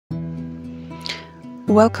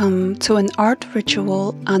Welcome to an art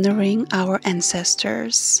ritual honoring our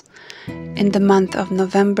ancestors. In the month of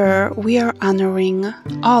November, we are honoring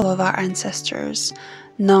all of our ancestors,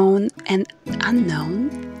 known and unknown,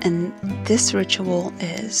 and this ritual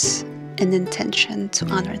is an intention to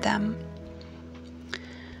honor them.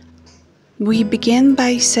 We begin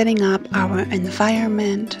by setting up our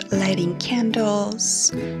environment, lighting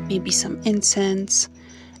candles, maybe some incense,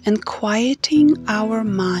 and quieting our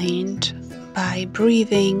mind by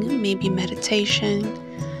breathing, maybe meditation,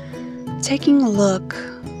 taking a look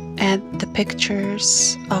at the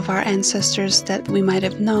pictures of our ancestors that we might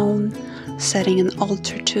have known, setting an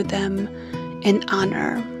altar to them in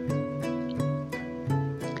honor.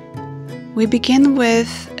 We begin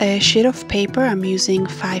with a sheet of paper. I'm using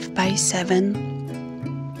 5x7,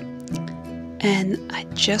 and I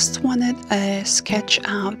just wanted to sketch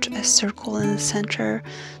out a circle in the center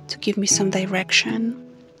to give me some direction.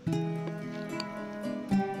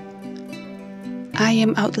 I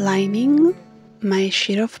am outlining my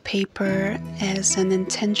sheet of paper as an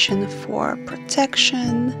intention for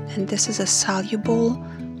protection, and this is a soluble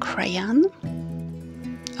crayon.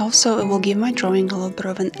 Also, it will give my drawing a little bit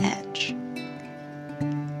of an edge.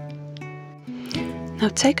 Now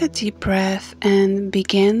take a deep breath and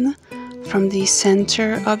begin from the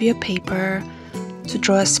center of your paper to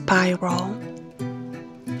draw a spiral.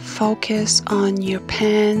 Focus on your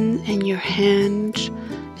pen and your hand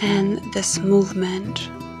and this movement.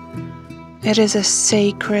 It is a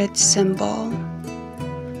sacred symbol.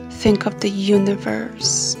 Think of the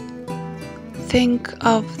universe. Think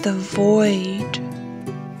of the void.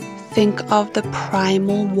 Think of the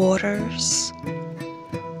primal waters.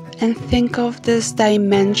 And think of this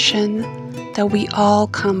dimension that we all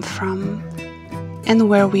come from and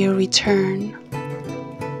where we return.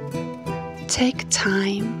 Take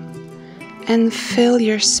time and fill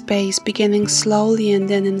your space, beginning slowly and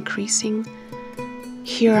then increasing.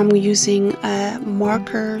 Here I'm using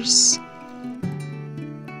markers.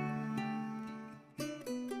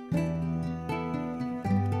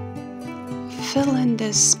 Fill in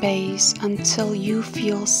this space until you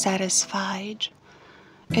feel satisfied.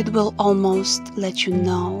 It will almost let you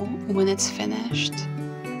know when it's finished.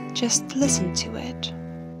 Just listen to it.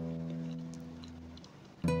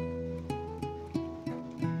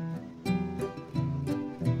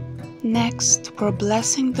 Next, we're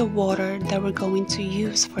blessing the water that we're going to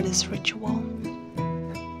use for this ritual.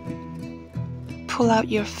 Pull out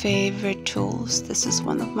your favorite tools. This is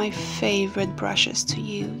one of my favorite brushes to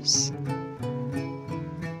use.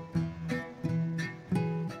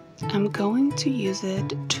 I'm going to use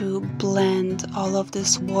it to blend all of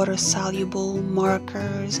this water-soluble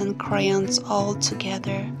markers and crayons all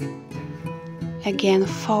together. Again,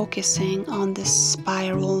 focusing on this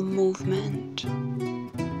spiral movement.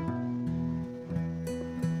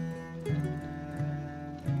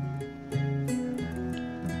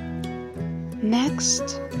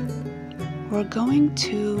 Next, we're going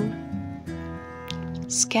to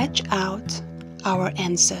sketch out our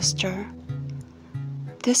ancestor.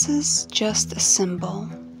 This is just a symbol,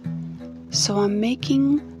 so I'm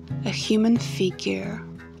making a human figure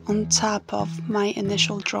on top of my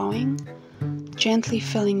initial drawing, gently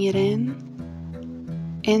filling it in,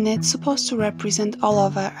 and it's supposed to represent all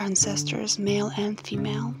of our ancestors, male and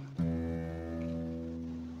female.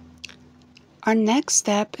 Our next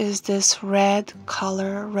step is this red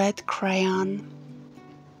color, red crayon.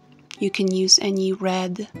 You can use any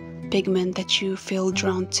red pigment that you feel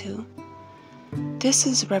drawn to. This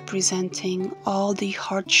is representing all the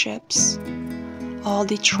hardships, all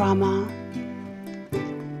the trauma,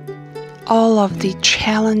 all of the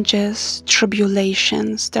challenges,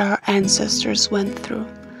 tribulations that our ancestors went through.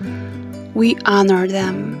 We honor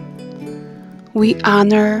them. We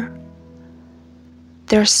honor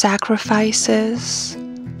their sacrifices.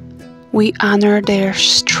 We honor their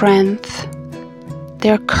strength,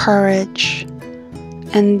 their courage,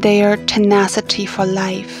 and their tenacity for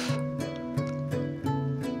life.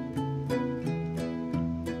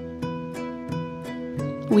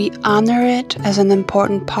 We honor it as an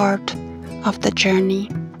important part of the journey.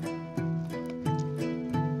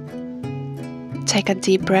 Take a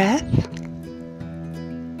deep breath.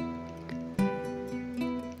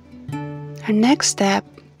 Our next step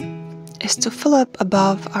is to fill up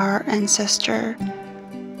above our ancestor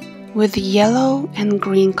with yellow and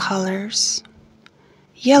green colors.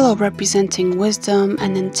 Yellow representing wisdom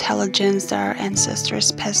and intelligence that our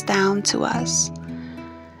ancestors passed down to us.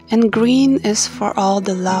 And green is for all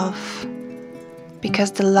the love,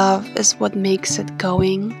 because the love is what makes it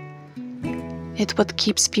going. It's what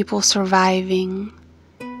keeps people surviving.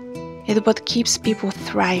 It's what keeps people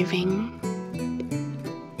thriving.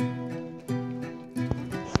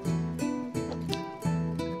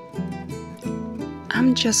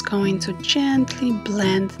 I'm just going to gently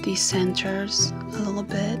blend these centers a little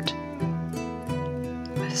bit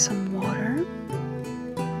with some water,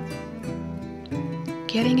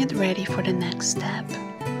 getting it ready for the next step.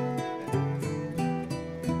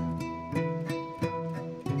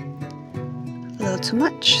 A little too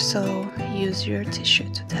much, so use your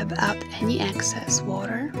tissue to dab out any excess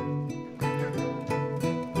water.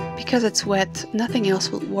 Because it's wet, nothing else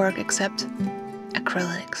will work except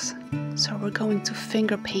acrylics. So we're going to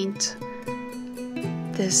finger paint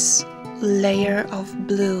this layer of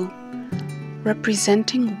blue,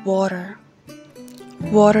 representing water.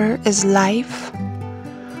 Water is life.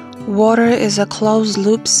 Water is a closed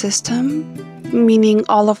loop system, meaning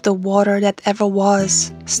all of the water that ever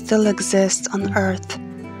was still exists on Earth.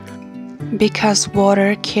 Because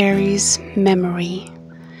water carries memory.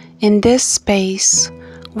 In this space,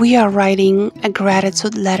 we are writing a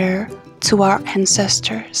gratitude letter to our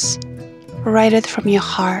ancestors. Write it from your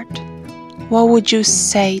heart. What would you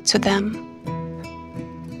say to them?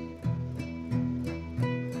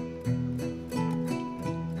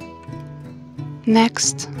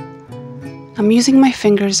 Next, I'm using my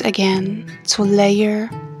fingers again to layer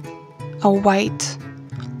a white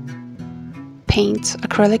paint,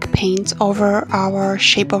 acrylic paint, over our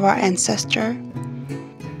shape of our ancestor.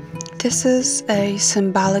 This is a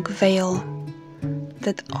symbolic veil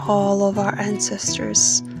that all of our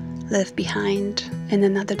ancestors live behind in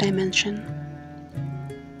another dimension.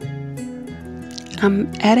 I'm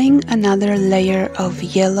adding another layer of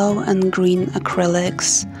yellow and green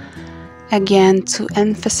acrylics, again to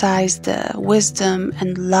emphasize the wisdom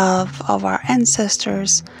and love of our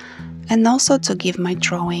ancestors, and also to give my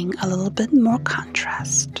drawing a little bit more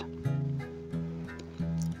contrast.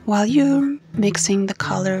 While you're mixing the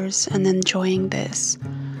colors and enjoying this,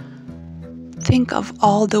 think of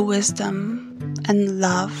all the wisdom and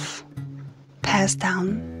love passed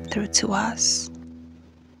down through to us.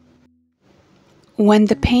 When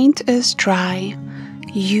the paint is dry,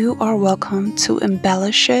 you are welcome to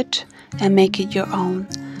embellish it and make it your own.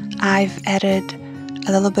 I've added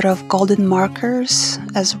a little bit of golden markers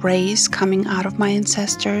as rays coming out of my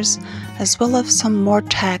ancestors, as well as some more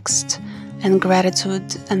text and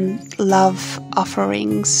gratitude and love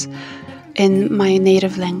offerings in my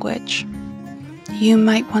native language. You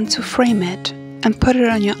might want to frame it and put it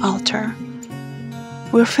on your altar.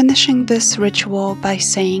 We're finishing this ritual by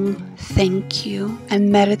saying thank you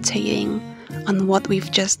and meditating on what we've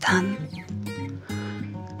just done.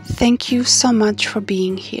 Thank you so much for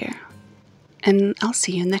being here, and I'll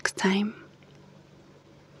see you next time.